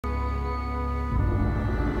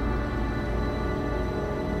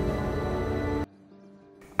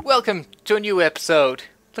Welcome to a new episode.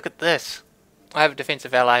 Look at this. I have a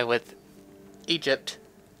defensive ally with Egypt,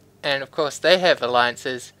 and of course they have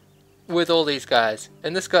alliances with all these guys,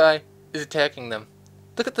 and this guy is attacking them.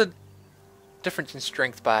 Look at the difference in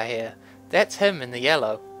strength bar here. That's him in the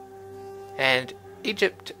yellow, and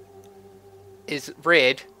Egypt is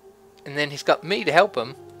red, and then he's got me to help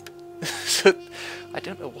him. So I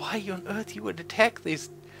don't know why on earth you would attack these.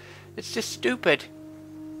 It's just stupid.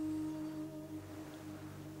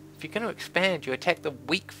 If you're going to expand, you attack the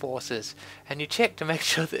weak forces, and you check to make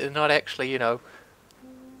sure that they're not actually,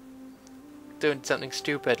 doing something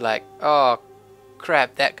stupid like, oh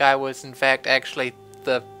crap, that guy was in fact actually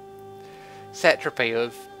the satrapy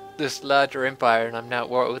of this larger empire, and I'm now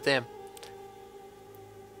at war with them.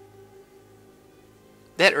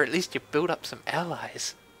 That, or at least you build up some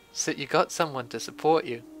allies, so that you got someone to support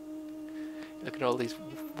you. Look at all these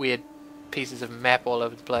weird pieces of map all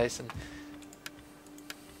over the place, and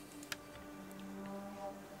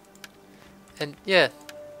yeah.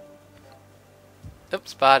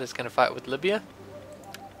 Oops, Sparta's going to fight with Libya.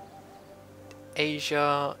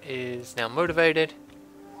 Asia is now motivated,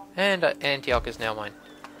 and Antioch is now mine.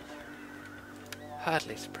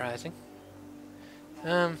 Hardly surprising.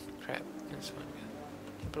 Crap. This one.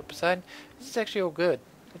 Put up aside. This is actually all good.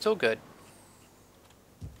 It's all good.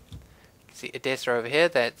 You can see Edessa over here.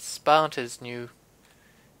 That's Sparta's new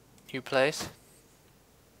place.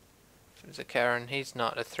 Zakaran, he's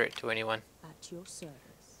not a threat to anyone. At your service.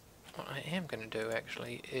 What I am going to do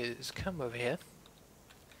actually is come over here.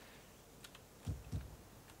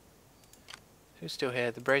 Who's still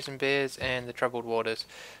here? The Brazen Bears and the Troubled Waters.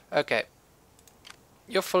 Okay.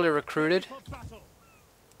 You're fully recruited.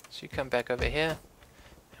 So you come back over here.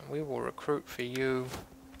 And we will recruit for you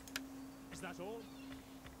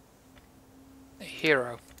a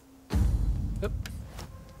hero. Oop.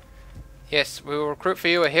 Yes, we will recruit for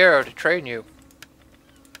you a hero to train you.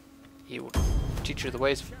 He will teach you the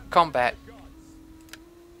ways of combat.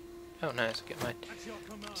 Oh no, let's get my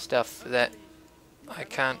stuff that I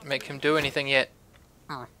can't make him do anything yet.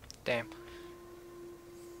 Oh, damn.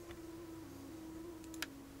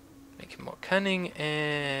 Make him more cunning,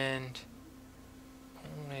 and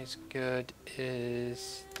always good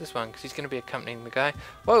is this one, because he's going to be accompanying the guy.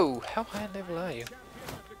 Whoa, how high level are you?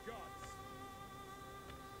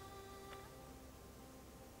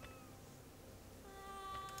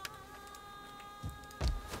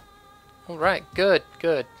 Alright, good,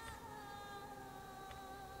 good.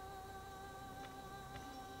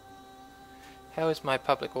 How is my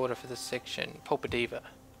public order for this section? Pulpa Diva.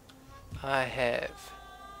 I have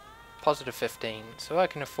positive 15, so I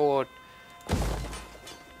can afford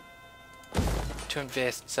to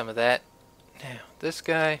invest some of that. Now, this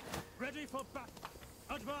guy. Ready for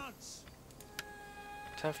advance.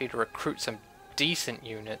 Time for you to recruit some decent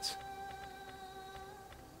units.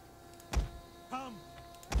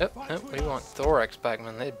 Oh, we want Thorax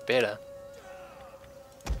Pikemen, they're better.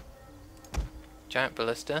 Giant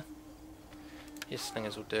Ballista. Your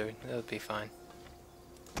slingers will do, they'll be fine.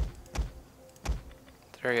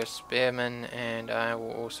 Throw your Spearmen, and I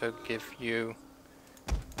will also give you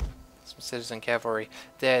some Citizen Cavalry.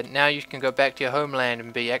 There, now you can go back to your homeland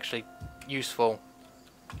and be actually useful.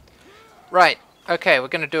 Right, okay, we're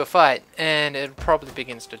going to do a fight, and it'll probably be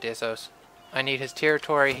against Odessos. I need his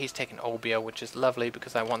territory. He's taken Olbia, which is lovely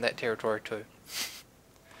because I want that territory too.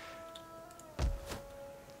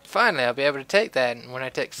 Finally, I'll be able to take that, and when I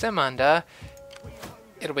take Simandar,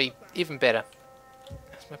 it'll be even better.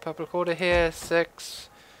 That's my public order here, 6.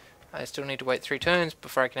 I still need to wait 3 turns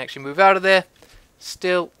before I can actually move out of there.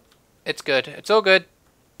 Still, it's good. It's all good.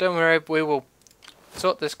 Don't worry, we will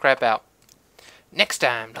sort this crap out. Next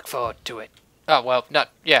time, look forward to it. Oh, well, no,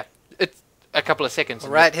 yeah. It's a couple of seconds.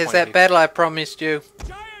 Alright, here's that battle I promised you.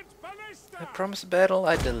 I promise a battle,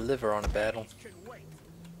 I deliver on a battle.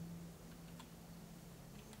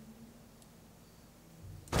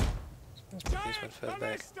 Let's put this one further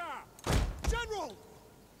back.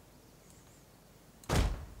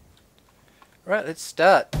 Right, let's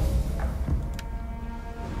start.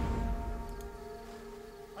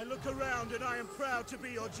 I look around and I am proud to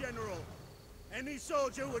be your general. Any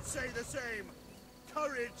soldier would say the same.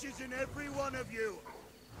 Courage is in every one of you.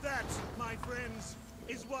 That, my friends,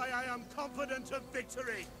 is why I am confident of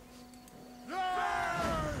victory.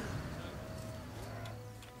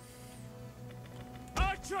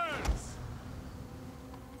 Archers!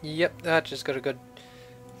 Yep, that just got a good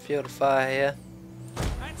field of fire here.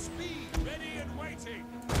 At speed, ready and waiting.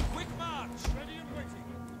 Quick march, ready and waiting.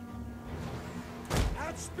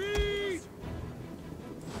 At speed!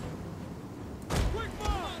 Quick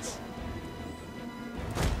march!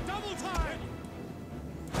 Double time!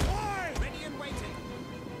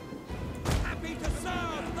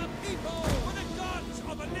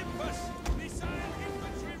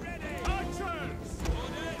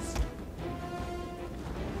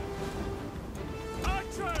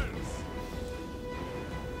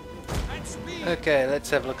 Okay, let's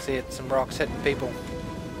have a look, see at some rocks hitting people.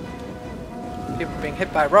 People being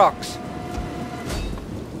hit by rocks.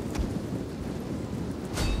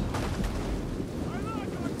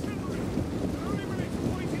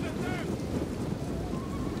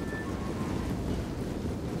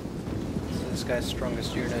 So this guy's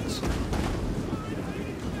strongest units.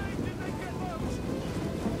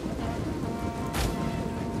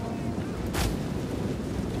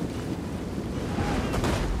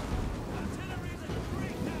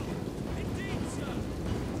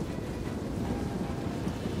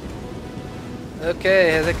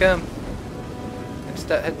 Okay, here they come. And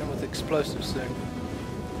start hitting them with explosives soon.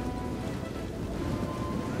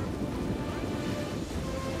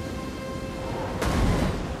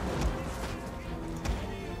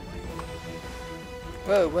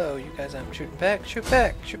 Whoa, whoa, you guys aren't shooting back. Shoot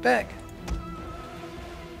back, shoot back.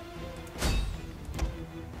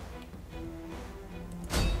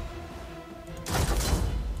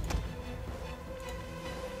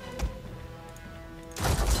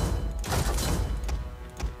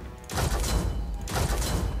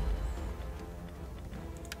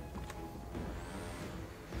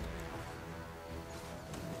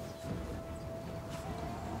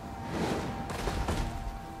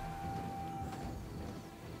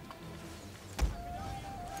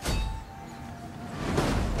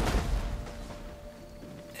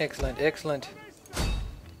 Excellent, excellent.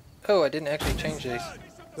 Oh, I didn't actually change these.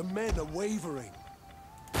 The men are wavering.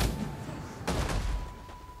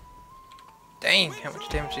 Dang, how much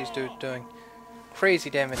damage these dudes doing. Crazy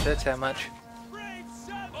damage, that's how much.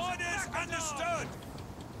 Orders understood.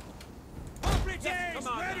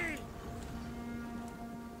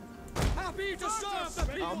 Happy to serve the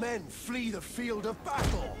people. Our men flee the field of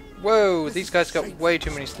battle. Whoa, these guys got way too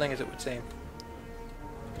many slingers, it would seem.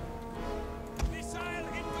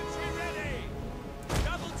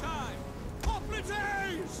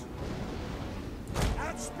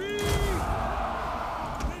 Speed!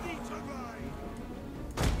 Ready to ride!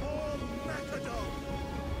 For Macedon!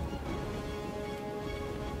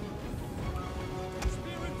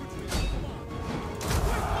 Spear infantry, come on!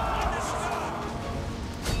 Understood!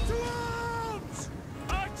 To arms!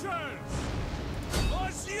 Archers! For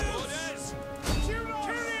Zeus!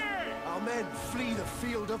 Our men flee the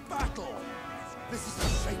field of battle. This is a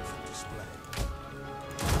shameful display.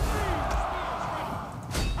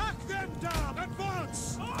 Hack them down!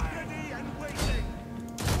 Advance! Ready and waiting!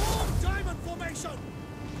 Form diamond formation!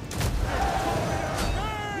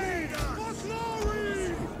 Hey! For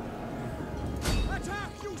glory!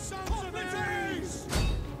 Attack, you sons of Ares!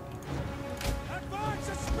 Advance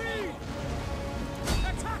at speed!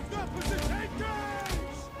 Attack their position!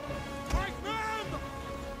 Engage! Break them!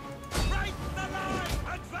 Break the line!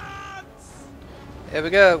 Advance! Here we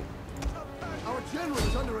go. Our general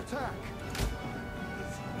is under attack.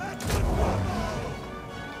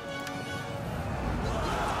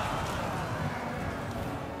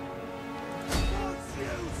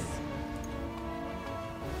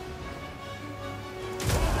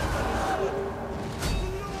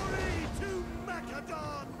 Glory to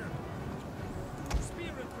Macedon!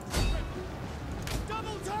 Spear infantry ready.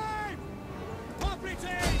 Double time!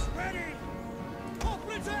 Hoplites ready!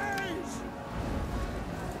 Hoplites!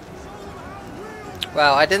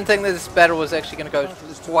 Wow, I didn't think that this battle was actually going to go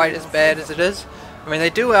quite as bad as it is. I mean, they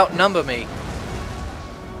do outnumber me.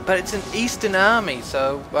 But it's an Eastern army,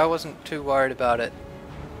 so I wasn't too worried about it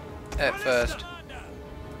at first.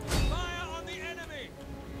 Fire on the enemy!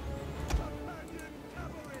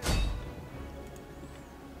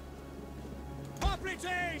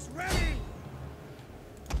 Hoplites ready!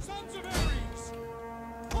 Sons of Ares!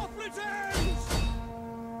 Hoplites!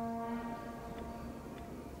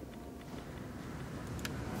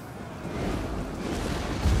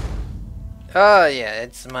 Oh yeah,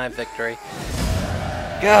 it's my victory.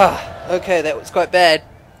 Gah, okay, that was quite bad.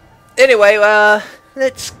 Anyway,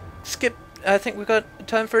 let's skip. I think we've got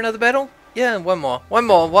time for another battle. Yeah, one more. One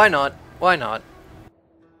more, why not? Why not?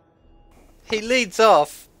 He leads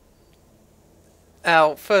off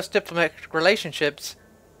our first diplomatic relationships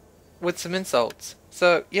with some insults.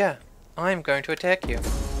 So, yeah, I'm going to attack you.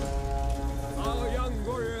 Our young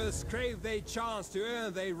warriors crave their chance to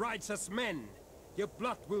earn their rights as men. Your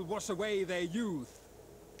blood will wash away their youth.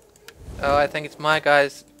 Oh, I think it's my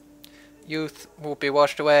guys' youth will be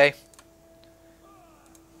washed away.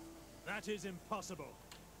 That is impossible.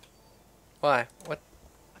 Why? What?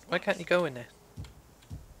 Why can't you go in there?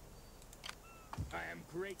 I am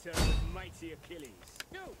greater than mighty Achilles.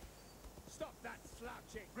 You! Stop that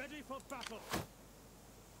slouching! Ready for battle!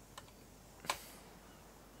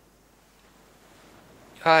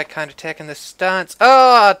 Oh, I can't attack in this stance.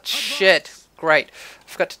 Oh, shit! Great. I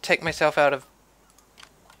forgot to take myself out of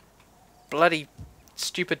bloody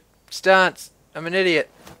stupid stance. I'm an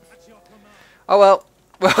idiot. Oh well.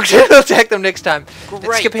 We'll attack them next time. Great.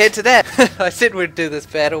 Let's skip ahead to that. I said we'd do this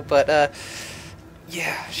battle, but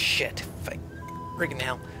yeah, shit. Friggin'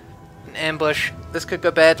 hell. An ambush. This could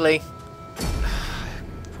go badly.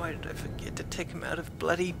 Why did I forget to take him out of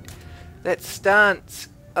bloody that stance?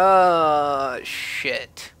 Oh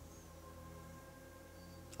shit.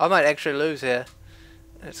 I might actually lose here.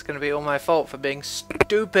 It's gonna be all my fault for being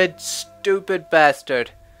stupid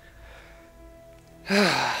bastard.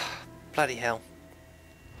 Bloody hell.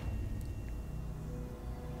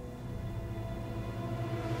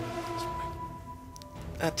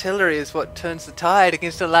 Artillery is what turns the tide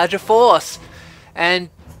against a larger force. And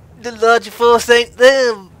the larger force ain't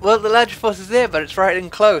there. Well, the larger force is there, but it's right in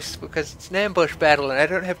close because it's an ambush battle and I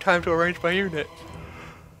don't have time to arrange my unit.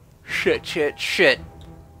 Shit.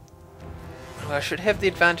 Well, I should have the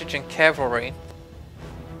advantage in cavalry.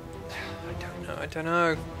 I don't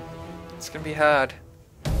know. It's gonna be hard.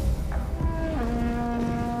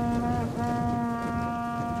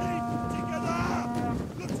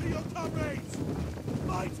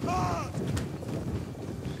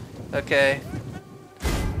 Okay.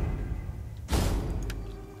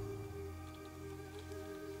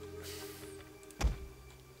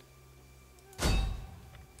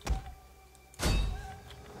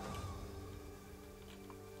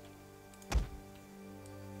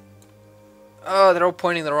 Oh, they're all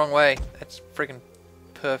pointing the wrong way. That's friggin'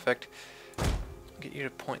 perfect. Get you to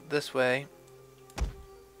point this way.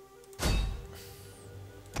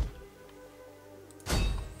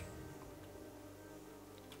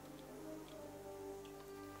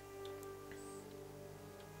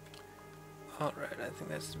 Alright, I think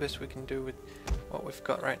that's the best we can do with what we've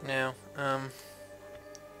got right now.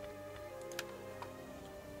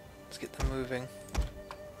 Let's get them moving.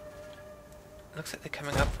 Looks like they're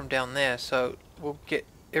coming up from down there, so we'll get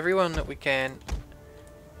everyone that we can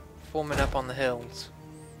forming up on the hills.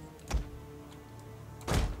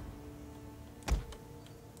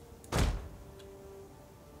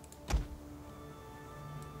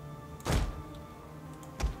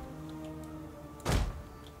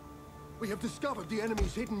 We have discovered the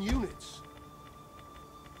enemy's hidden units.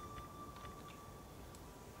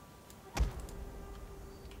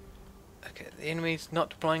 Okay, the enemy's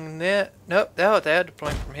not deploying there. Nope, they are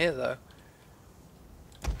deploying from here though.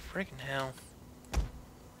 Freaking hell.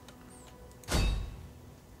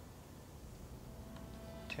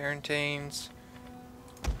 Tarantines.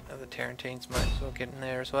 Other Tarantines might as well get in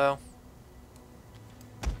there as well.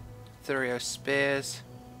 Thurio spares.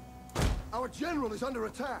 Our general is under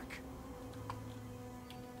attack.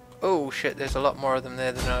 Oh shit, there's a lot more of them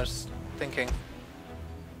there than I was thinking.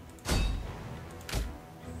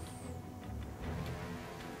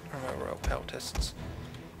 Remote royal peltists.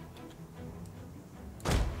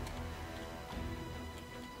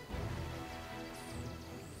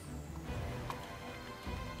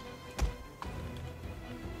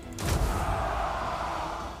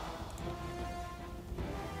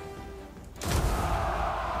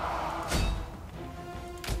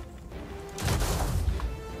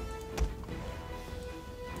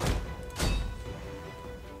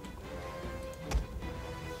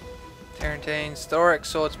 Tarantines, Thorax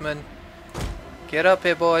swordsman. Get up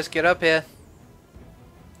here, boys, get up here.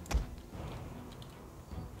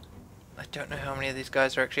 I don't know how many of these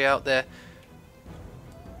guys are actually out there.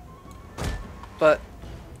 But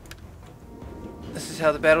this is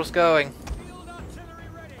how the battle's going.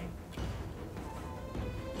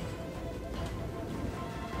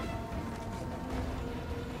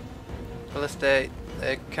 Ballista,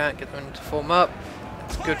 they can't get them to form up.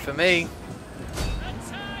 That's good for me.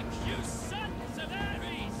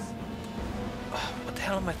 What the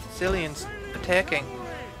hell are my Sicilians attacking?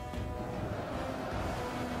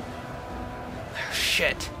 Oh,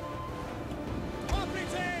 shit. The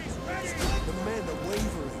men are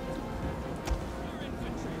wavering.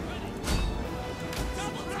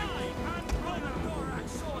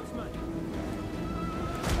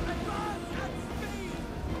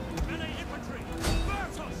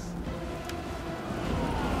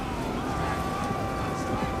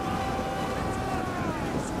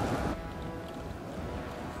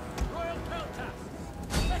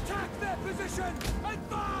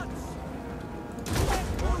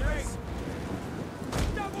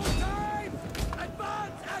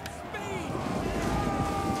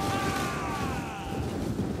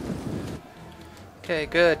 Okay,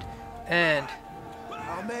 good. And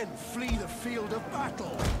Our men flee the field of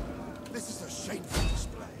battle. This is a shameful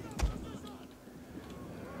display.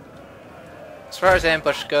 As far as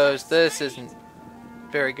ambush goes, this isn't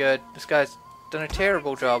very good. This guy's done a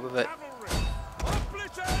terrible job of it.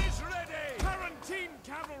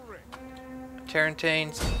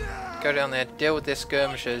 Tarantines, go down there, deal with their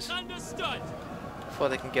skirmishers before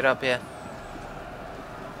they can get up here.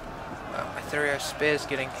 Oh, my Thurio Spear's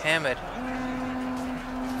getting hammered.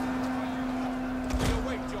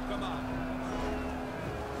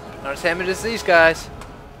 Not as hammered as these guys.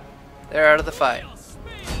 They're out of the fight.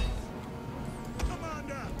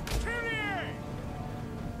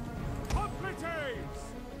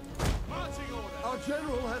 Our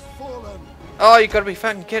general has fallen. Oh, you gotta be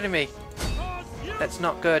fucking kidding me. That's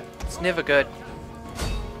not good. It's never good.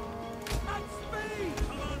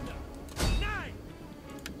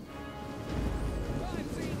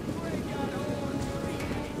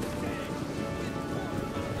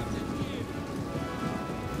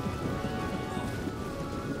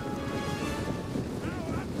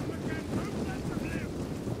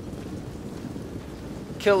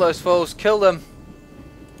 Kill those fools. Kill them.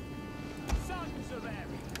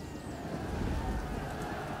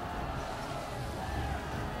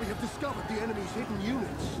 We have discovered the enemy's hidden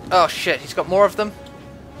units. Oh shit, he's got more of them.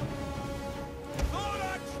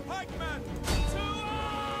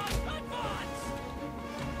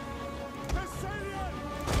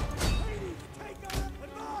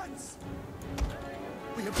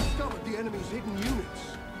 We have discovered the enemy's hidden units.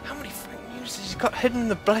 How many freaking units has he got hidden in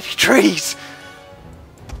the bloody trees?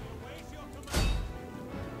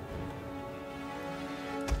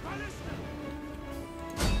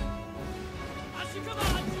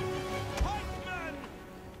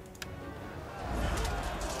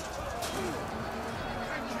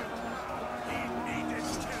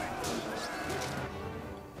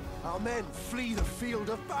 Our men flee the field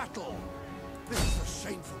of battle. This is a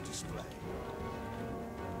shameful display.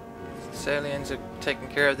 The Salians are taking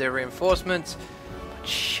care of their reinforcements. But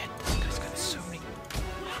shit, this guy's got so many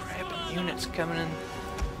crap units coming in.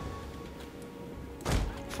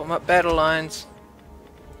 Form up battle lines.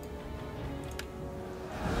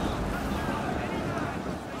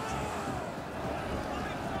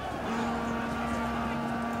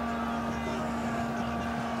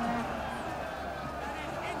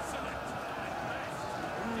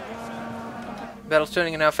 Battle's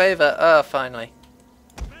turning in our favor. Ah, finally.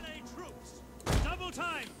 Melee troops, double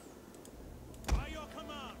time. By your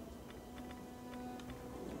command.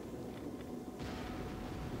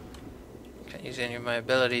 Can't use any of my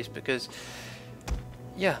abilities because,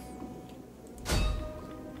 yeah.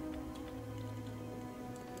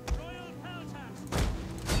 Royal Peltas.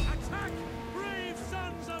 Attack, brave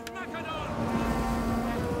sons of Macedon.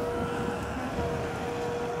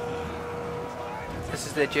 This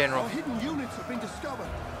is their general. Our hidden units have been discovered.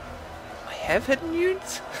 I have hidden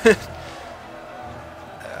units? This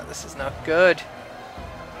is not good.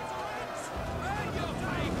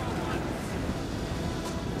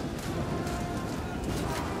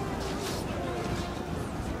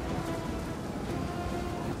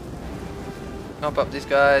 Mop up these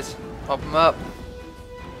guys. Mop them up.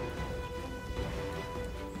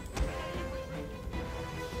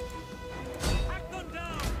 Hack them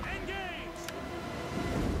down. Engage.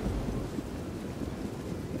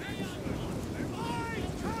 Fight!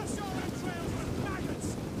 Cast your entrails with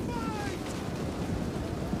maggots. Fight!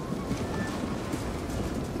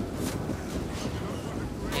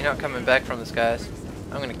 You're not coming back from this, guys.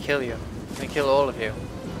 I'm gonna kill you. I'm gonna kill all of you.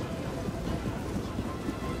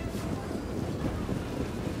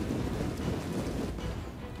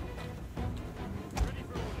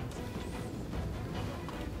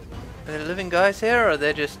 Are there living guys here, or are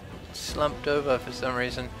they just slumped over for some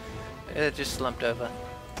reason? They're just slumped over.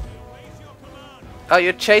 Oh,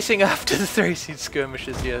 you're chasing after the three-seed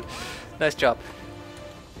skirmishers here. Nice job.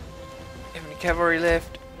 Have any cavalry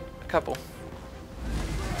left? A couple.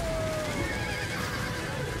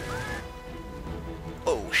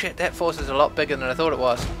 Oh shit, that force is a lot bigger than I thought it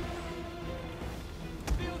was.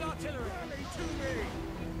 Field artillery.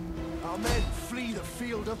 Our men flee the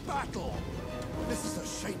field of battle. This is a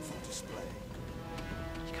shameful display.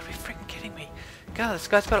 You gotta be freaking kidding me. God, this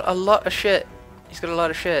guy's got a lot of shit. He's got a lot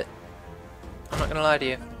of shit. I'm not gonna lie to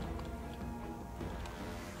you.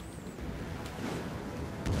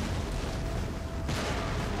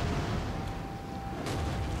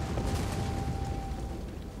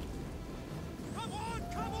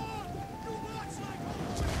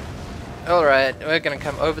 Alright, we're gonna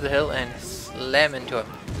come over the hill and slam into him.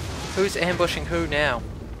 Who's ambushing who now?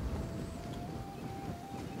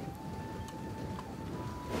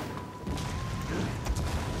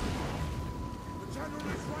 The general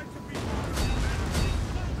is right to be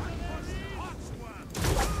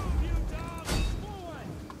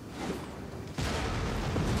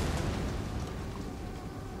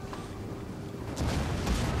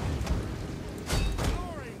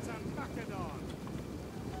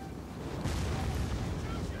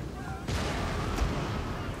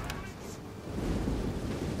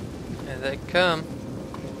they come.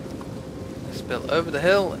 Spill over the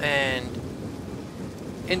hill and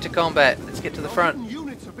into combat. Let's get to the front. Hidden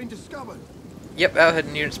units have been discovered. Yep, our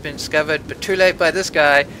hidden unit's been discovered, but too late by this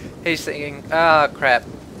guy. He's thinking, ah, crap.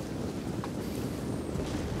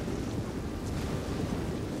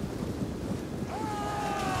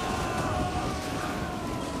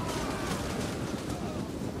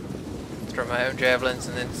 Throw my own javelins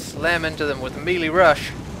and then slam into them with a melee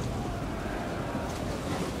rush.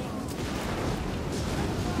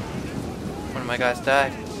 One of my guys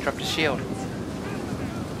died. Dropped his shield.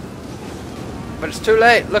 But it's too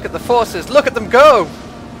late. Look at the forces. Look at them go!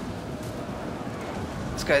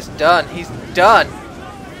 This guy's done. He's done.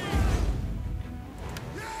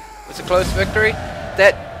 It was a close victory.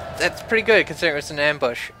 That's pretty good considering it was an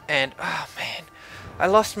ambush. And, oh man, I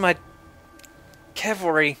lost my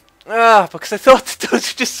cavalry. Because I thought that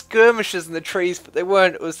those were just skirmishers in the trees, but they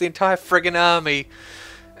weren't. It was the entire friggin' army.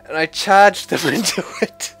 And I charged them into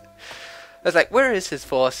it. I was like, where is his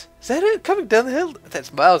force? Is that it? Coming down the hill?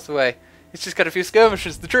 That's miles away. It's just got a few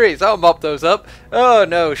skirmishers in the trees. I'll mop those up. Oh,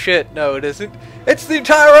 no, shit. No, it isn't. It's the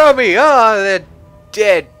entire army! Ah, they're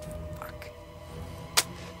dead. Fuck.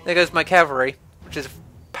 There goes my cavalry, which is a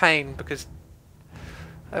pain because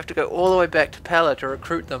I have to go all the way back to Pella to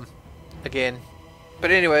recruit them again.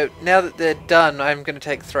 But anyway, now that they're done, I'm going to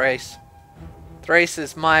take Thrace. Thrace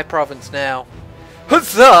is my province now.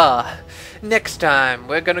 Huzzah! Next time,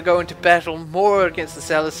 we're going to go into battle more against the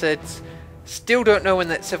Seleucids. Still don't know when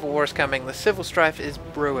that civil war is coming. The civil strife is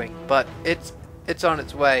brewing, but it's on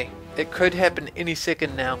its way. It could happen any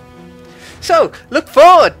second now. So, look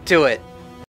forward to it!